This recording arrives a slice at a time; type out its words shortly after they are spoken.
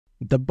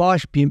The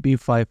Bosch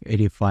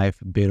BMP585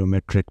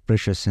 Barometric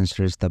Pressure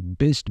Sensor is the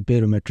best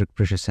barometric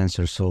pressure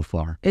sensor so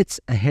far. It's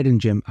a hidden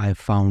gem I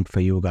found for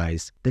you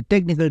guys. The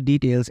technical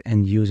details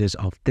and uses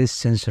of this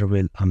sensor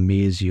will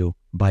amaze you.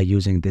 By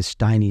using this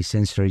tiny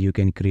sensor, you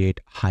can create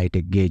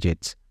high-tech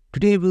gadgets.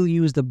 Today we'll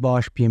use the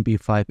Bosch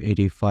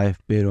BMP585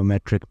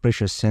 Barometric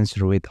Pressure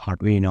Sensor with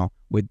Arduino.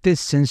 With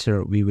this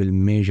sensor, we will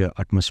measure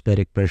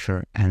atmospheric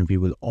pressure and we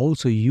will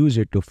also use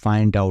it to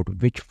find out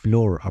which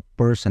floor a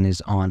person is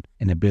on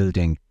in a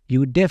building.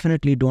 You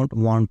definitely don't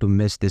want to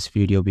miss this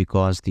video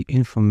because the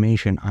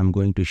information I'm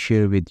going to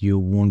share with you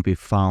won't be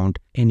found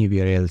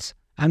anywhere else.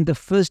 I'm the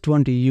first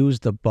one to use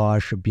the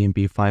Bosch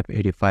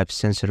BMP585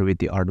 sensor with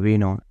the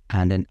Arduino,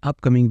 and in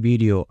upcoming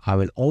video I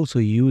will also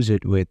use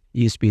it with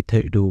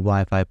ESP32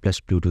 Wi-Fi plus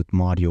Bluetooth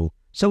module.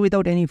 So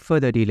without any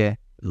further delay,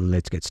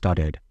 let's get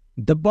started.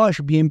 The Bosch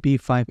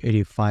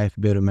BMP585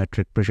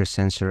 Barometric Pressure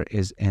Sensor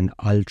is an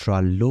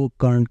ultra-low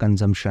current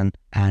consumption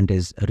and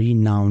is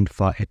renowned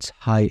for its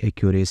high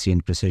accuracy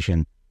and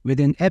precision. With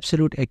an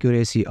absolute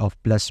accuracy of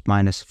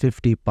plus-minus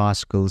 50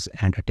 pascals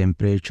and a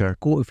temperature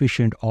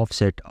coefficient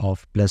offset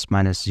of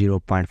plus-minus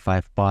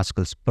 0.5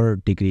 pascals per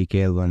degree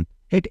Kelvin,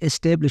 it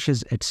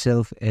establishes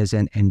itself as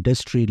an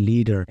industry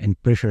leader in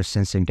pressure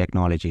sensing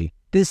technology.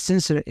 This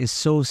sensor is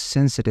so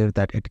sensitive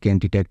that it can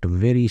detect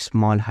very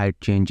small height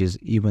changes,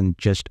 even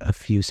just a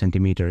few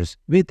centimeters.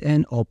 With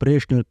an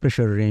operational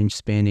pressure range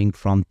spanning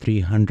from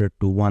 300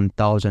 to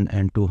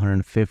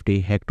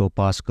 1250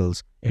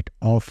 hectopascals, it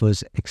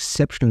offers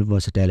exceptional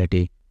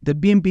versatility. The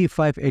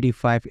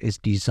BMP585 is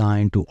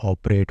designed to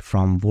operate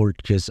from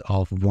voltages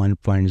of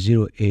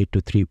 1.08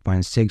 to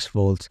 3.6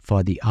 volts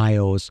for the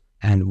I/Os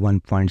and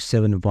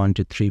 1.71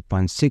 to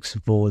 3.6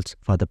 volts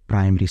for the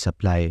primary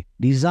supply.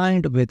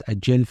 Designed with a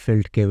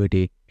gel-filled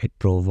cavity, it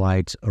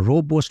provides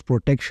robust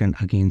protection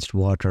against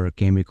water,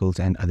 chemicals,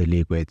 and other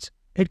liquids.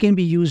 It can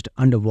be used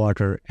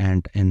underwater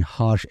and in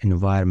harsh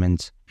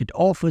environments. It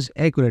offers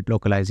accurate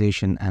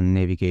localization and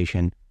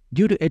navigation.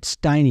 Due to its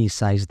tiny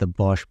size, the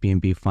Bosch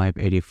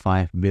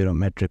BMP585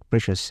 Barometric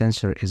Pressure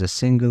Sensor is a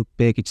single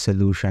package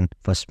solution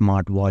for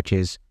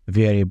smartwatches,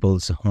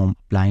 wearables, home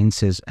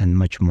appliances, and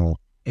much more.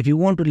 If you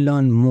want to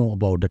learn more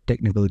about the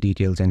technical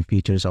details and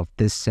features of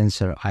this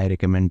sensor, I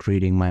recommend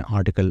reading my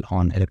article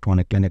on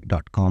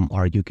electronicclinic.com,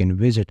 or you can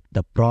visit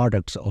the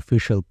product's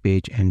official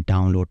page and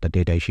download the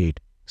datasheet.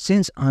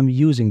 Since I'm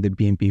using the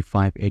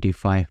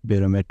BMP585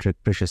 Barometric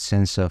Pressure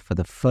Sensor for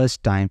the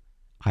first time,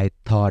 I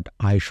thought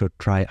I should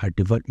try a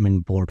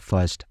development board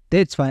first.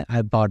 That's why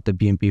I bought the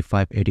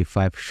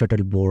BMP585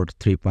 Shuttle Board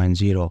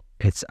 3.0.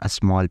 It's a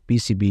small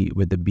PCB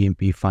with the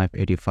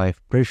BMP585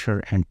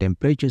 pressure and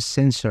temperature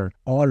sensor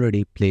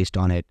already placed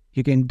on it.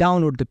 You can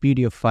download the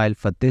PDF file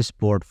for this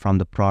board from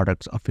the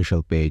product's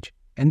official page.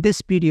 In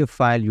this PDF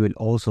file, you will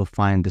also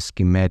find the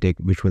schematic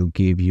which will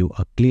give you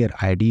a clear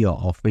idea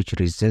of which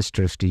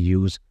resistors to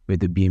use with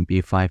the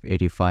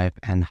BMP585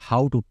 and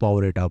how to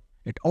power it up.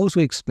 It also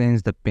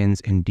explains the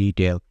pins in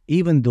detail.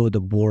 Even though the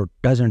board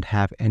doesn't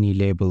have any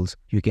labels,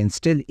 you can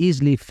still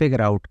easily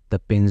figure out the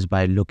pins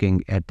by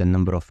looking at the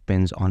number of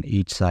pins on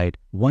each side.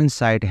 One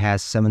side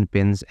has 7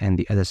 pins and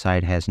the other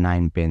side has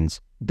 9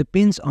 pins. The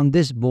pins on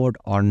this board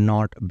are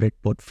not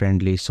breadboard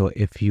friendly, so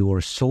if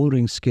your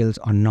soldering skills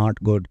are not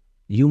good,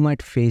 you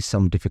might face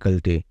some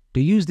difficulty.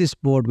 To use this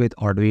board with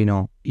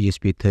Arduino,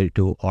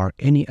 ESP32, or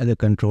any other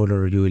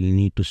controller, you will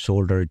need to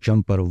solder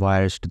jumper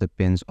wires to the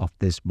pins of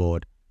this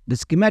board. The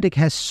schematic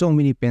has so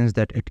many pins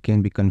that it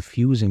can be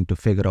confusing to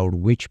figure out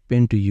which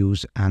pin to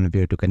use and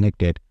where to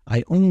connect it.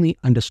 I only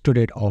understood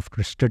it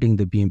after studying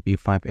the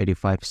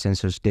BMP585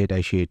 sensor's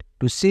datasheet.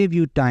 To save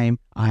you time,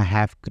 I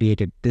have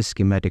created this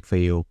schematic for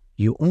you.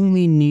 You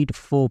only need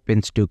 4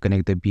 pins to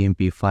connect the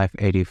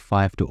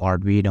BMP585 to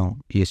Arduino,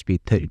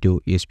 ESP32,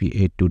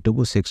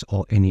 ESP8266,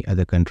 or any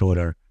other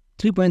controller.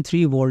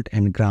 3.3 volt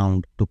and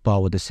ground to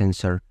power the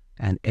sensor,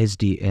 and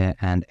SDA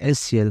and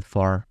SCL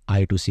for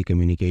I2C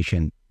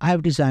communication. I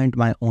have designed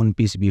my own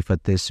PCB for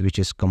this, which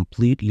is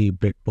completely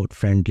breadboard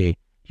friendly.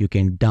 You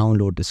can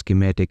download the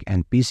schematic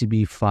and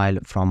PCB file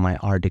from my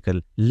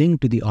article. Link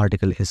to the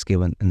article is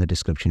given in the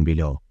description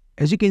below.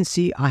 As you can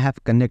see, I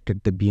have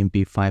connected the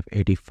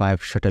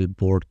BMP585 Shuttle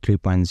Board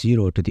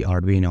 3.0 to the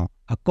Arduino.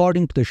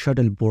 According to the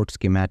Shuttle Board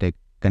schematic,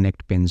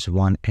 connect pins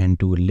 1 and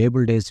 2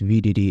 labeled as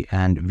VDD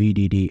and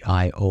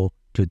VDD-IO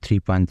to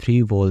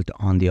 3.3 volt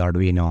on the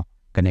Arduino.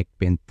 Connect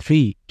pin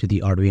 3 to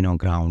the Arduino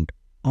ground.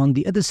 On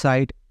the other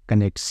side,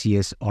 connect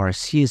CS or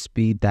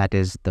CSP, that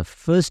is the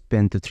first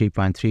pin, to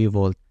 3.3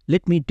 volt.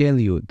 Let me tell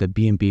you, the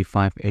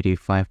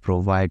BMP585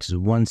 provides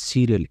one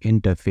serial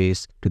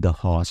interface to the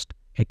host.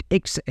 It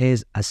acts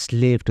as a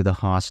slave to the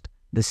host.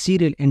 The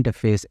serial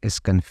interface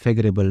is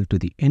configurable to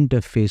the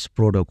interface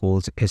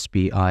protocols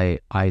SPI,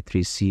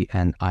 I3C,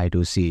 and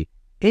I2C.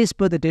 As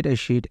per the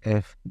datasheet,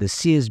 if the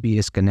CSB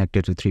is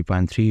connected to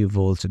 3.3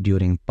 volts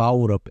during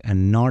power up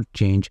and not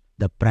change,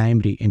 the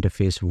primary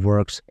interface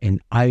works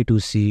in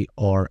I2C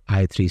or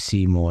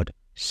I3C mode.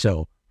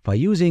 So, For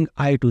using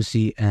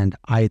I2C and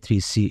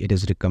I3C, it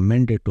is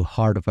recommended to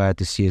hardwire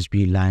the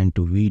CSB line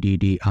to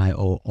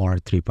VDD/IO or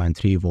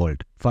 3.3 volt.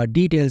 For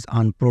details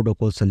on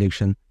protocol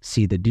selection,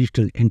 see the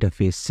digital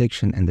interface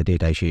section in the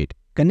datasheet.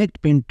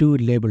 Connect pin 2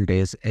 labeled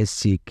as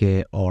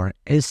SCK or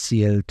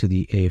SCL to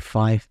the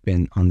A5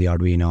 pin on the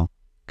Arduino.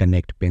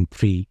 Connect pin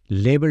 3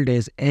 labeled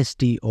as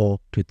STO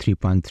to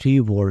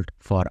 3.3 volt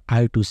for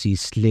I2C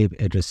slave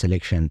address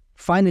selection.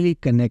 Finally,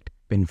 connect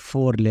pin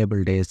 4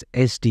 labeled as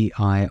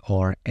SDI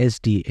or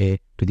SDA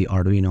to the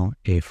Arduino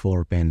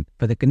A4 pin.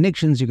 For the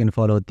connections, you can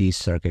follow these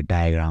circuit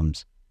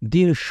diagrams.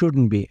 There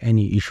shouldn't be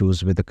any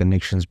issues with the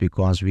connections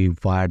because we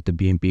wired the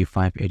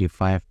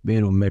BMP585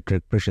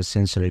 barometric pressure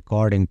sensor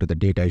according to the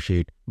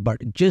datasheet.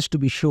 But just to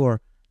be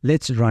sure,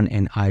 let's run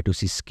an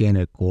I2C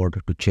scanner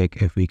code to check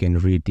if we can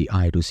read the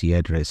I2C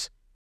address.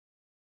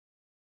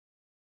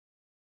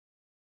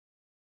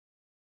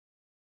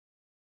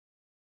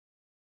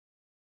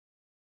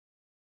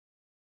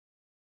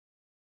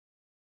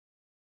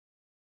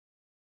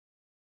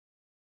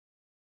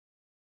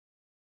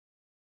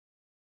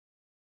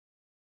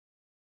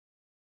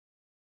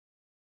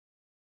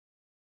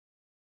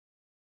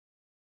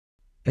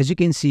 As you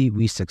can see,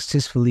 we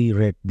successfully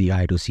read the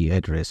I2C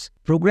address.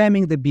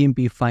 Programming the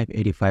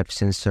BMP585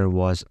 sensor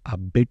was a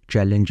bit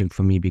challenging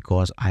for me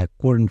because I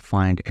couldn't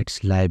find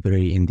its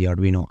library in the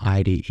Arduino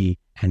IDE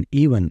and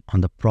even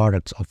on the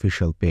product's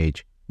official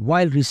page.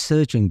 While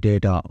researching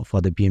data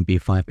for the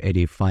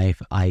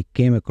BMP585, I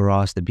came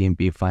across the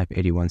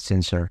BMP581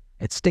 sensor.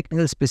 Its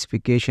technical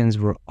specifications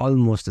were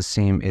almost the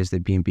same as the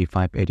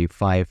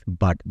BMP585,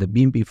 but the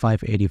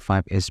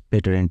BMP585 is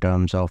better in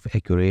terms of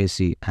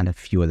accuracy and a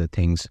few other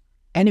things.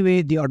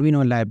 Anyway, the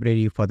Arduino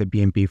library for the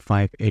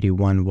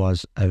BMP581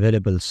 was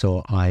available,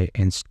 so I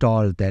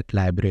installed that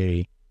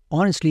library.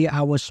 Honestly,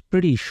 I was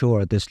pretty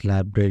sure this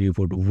library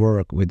would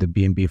work with the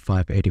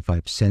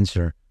BMP585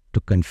 sensor.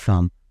 To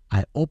confirm,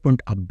 I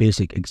opened a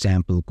basic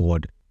example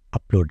code,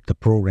 uploaded the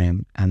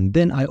program, and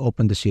then I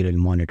opened the serial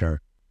monitor.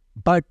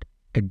 But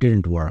it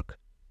didn't work.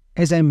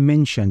 As I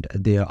mentioned,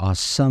 there are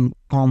some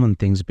common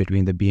things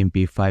between the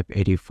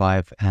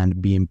BMP585 and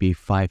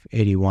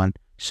BMP581.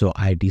 So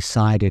I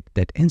decided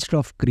that instead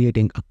of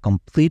creating a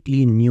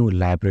completely new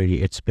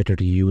library, it's better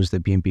to use the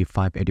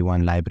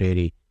BMP581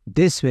 library.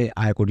 This way,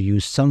 I could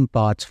use some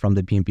parts from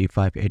the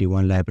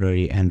BMP581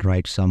 library and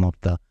write some of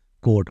the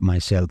code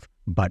myself.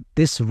 But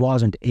this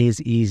wasn't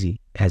as easy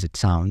as it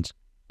sounds.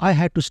 I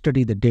had to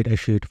study the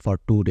datasheet for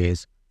 2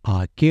 days.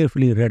 I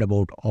carefully read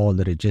about all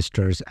the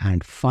registers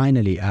and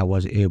finally I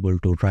was able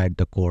to write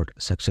the code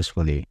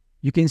successfully.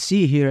 You can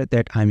see here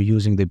that I'm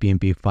using the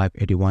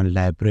BMP581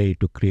 library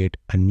to create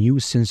a new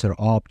sensor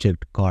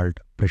object called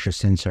pressure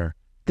sensor.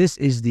 This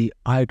is the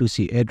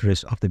I2C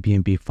address of the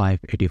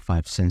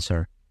BMP585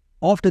 sensor.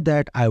 After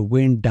that, I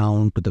went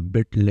down to the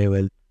bit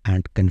level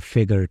and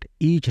configured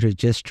each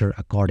register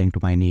according to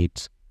my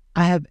needs.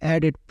 I have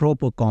added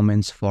proper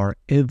comments for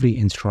every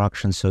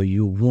instruction so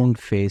you won't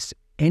face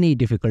any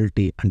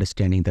difficulty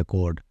understanding the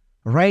code.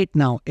 Right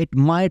now, it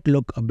might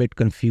look a bit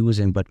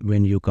confusing, but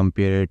when you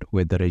compare it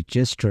with the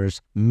registers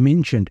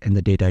mentioned in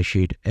the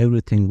datasheet,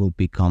 everything will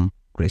become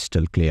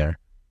crystal clear.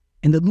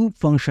 In the loop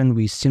function,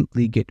 we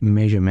simply get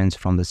measurements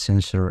from the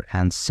sensor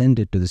and send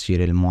it to the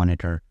serial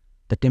monitor.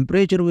 The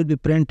temperature will be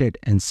printed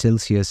in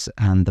Celsius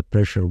and the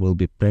pressure will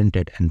be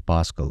printed in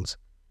pascals.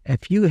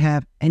 If you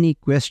have any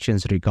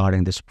questions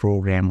regarding this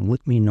program,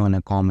 let me know in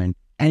a comment.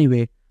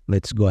 Anyway,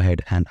 let's go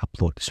ahead and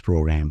upload this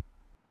program.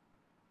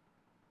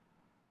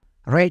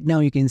 Right now,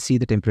 you can see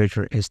the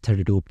temperature is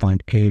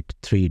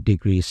 32.83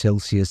 degrees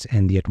Celsius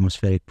and the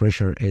atmospheric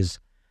pressure is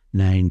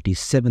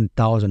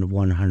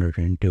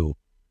 97,102.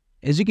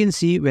 As you can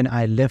see, when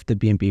I left the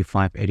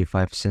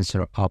BMP585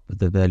 sensor up,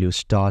 the value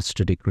starts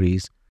to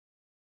decrease.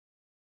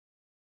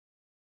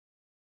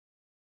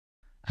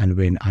 And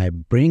when I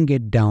bring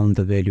it down,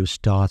 the value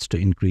starts to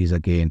increase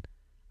again.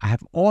 I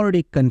have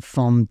already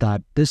confirmed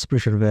that this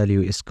pressure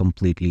value is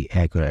completely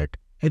accurate.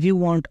 If you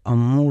want a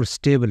more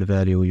stable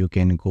value, you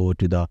can go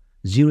to the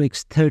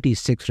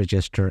 0x36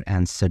 register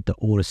and set the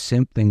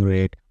oversampling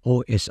rate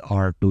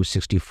OSR to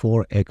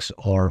 64x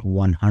or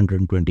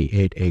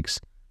 128x.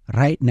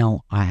 Right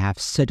now, I have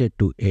set it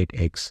to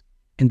 8x.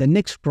 In the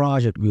next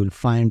project, we will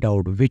find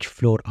out which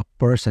floor a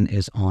person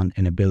is on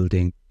in a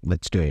building.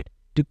 Let's do it.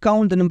 To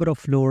count the number of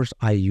floors,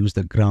 I use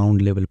the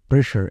ground level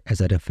pressure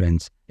as a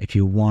reference. If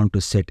you want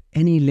to set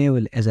any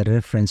level as a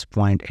reference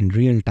point in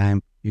real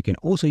time, you can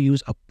also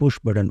use a push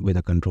button with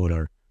a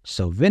controller.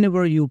 So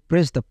whenever you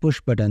press the push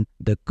button,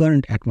 the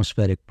current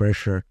atmospheric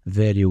pressure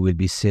value will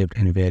be saved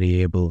in a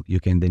variable. You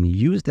can then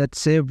use that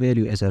saved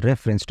value as a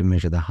reference to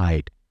measure the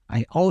height.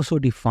 I also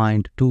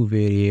defined 2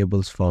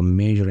 variables for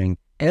measuring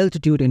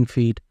altitude in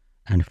feet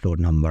and floor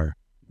number.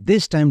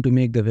 This time, to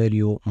make the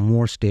value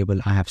more stable,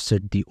 I have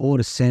set the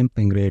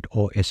oversampling rate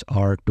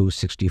OSR to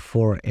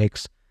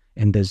 64x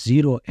in the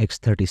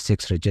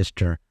 0x36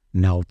 register.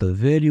 Now the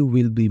value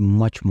will be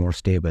much more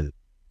stable.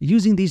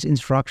 Using these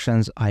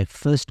instructions, I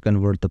first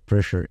convert the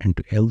pressure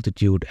into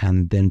altitude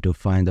and then to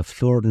find the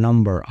floor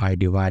number, I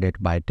divide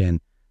it by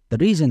 10. The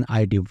reason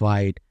I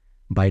divide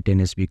by 10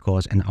 is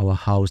because in our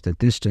house the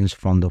distance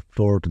from the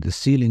floor to the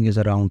ceiling is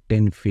around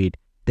 10 feet.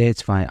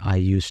 That's why I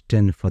use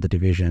 10 for the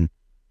division.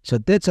 So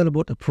that's all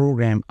about the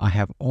program. I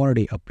have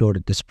already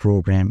uploaded this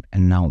program,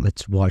 and now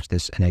let's watch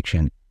this in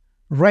action.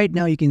 Right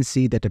now you can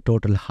see that the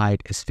total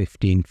height is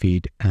 15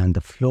 feet and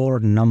the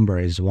floor number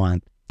is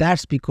 1.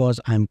 That's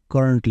because I'm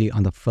currently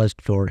on the first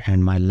floor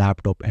and my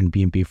laptop and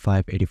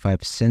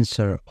BMP585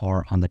 sensor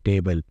are on the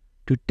table.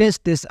 To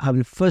test this, I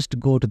will first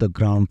go to the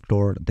ground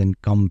floor, then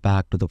come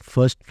back to the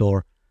first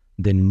floor,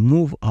 then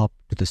move up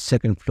to the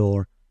second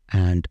floor,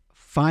 and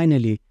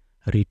finally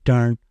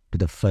return to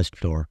the first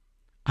floor.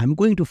 I'm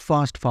going to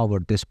fast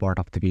forward this part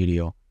of the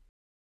video.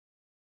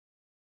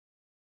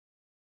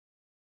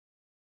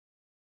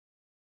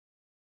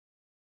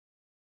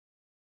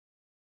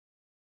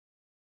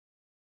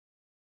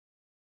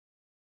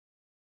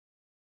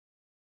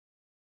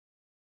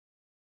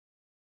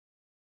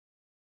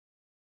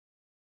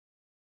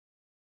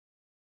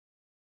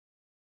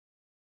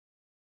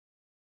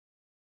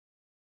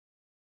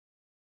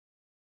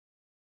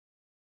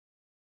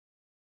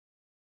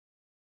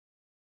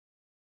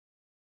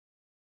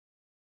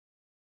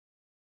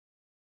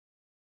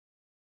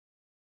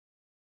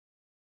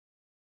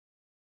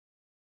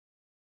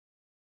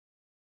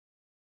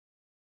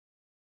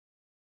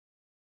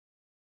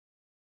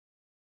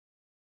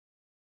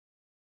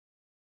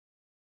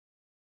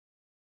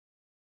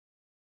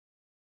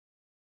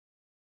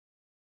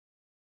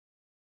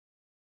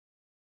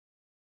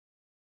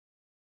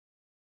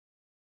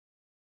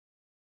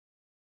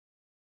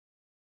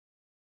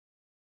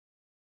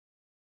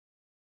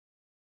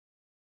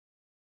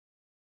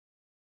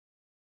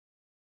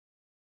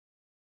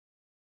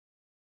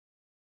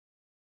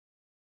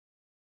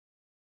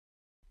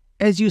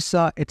 As you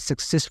saw, it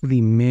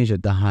successfully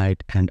measured the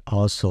height and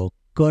also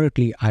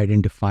correctly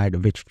identified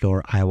which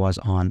floor I was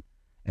on.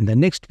 In the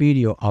next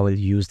video, I will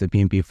use the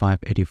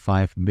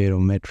BMP585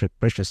 Barometric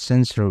Pressure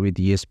Sensor with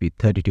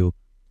ESP32.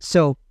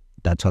 So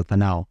that's all for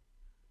now.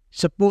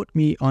 Support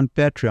me on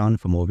Patreon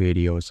for more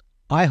videos.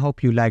 I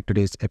hope you liked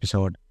today's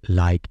episode.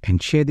 Like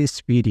and share this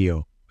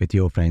video with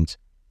your friends.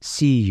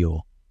 See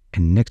you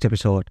in next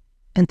episode,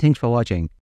 and thanks for watching.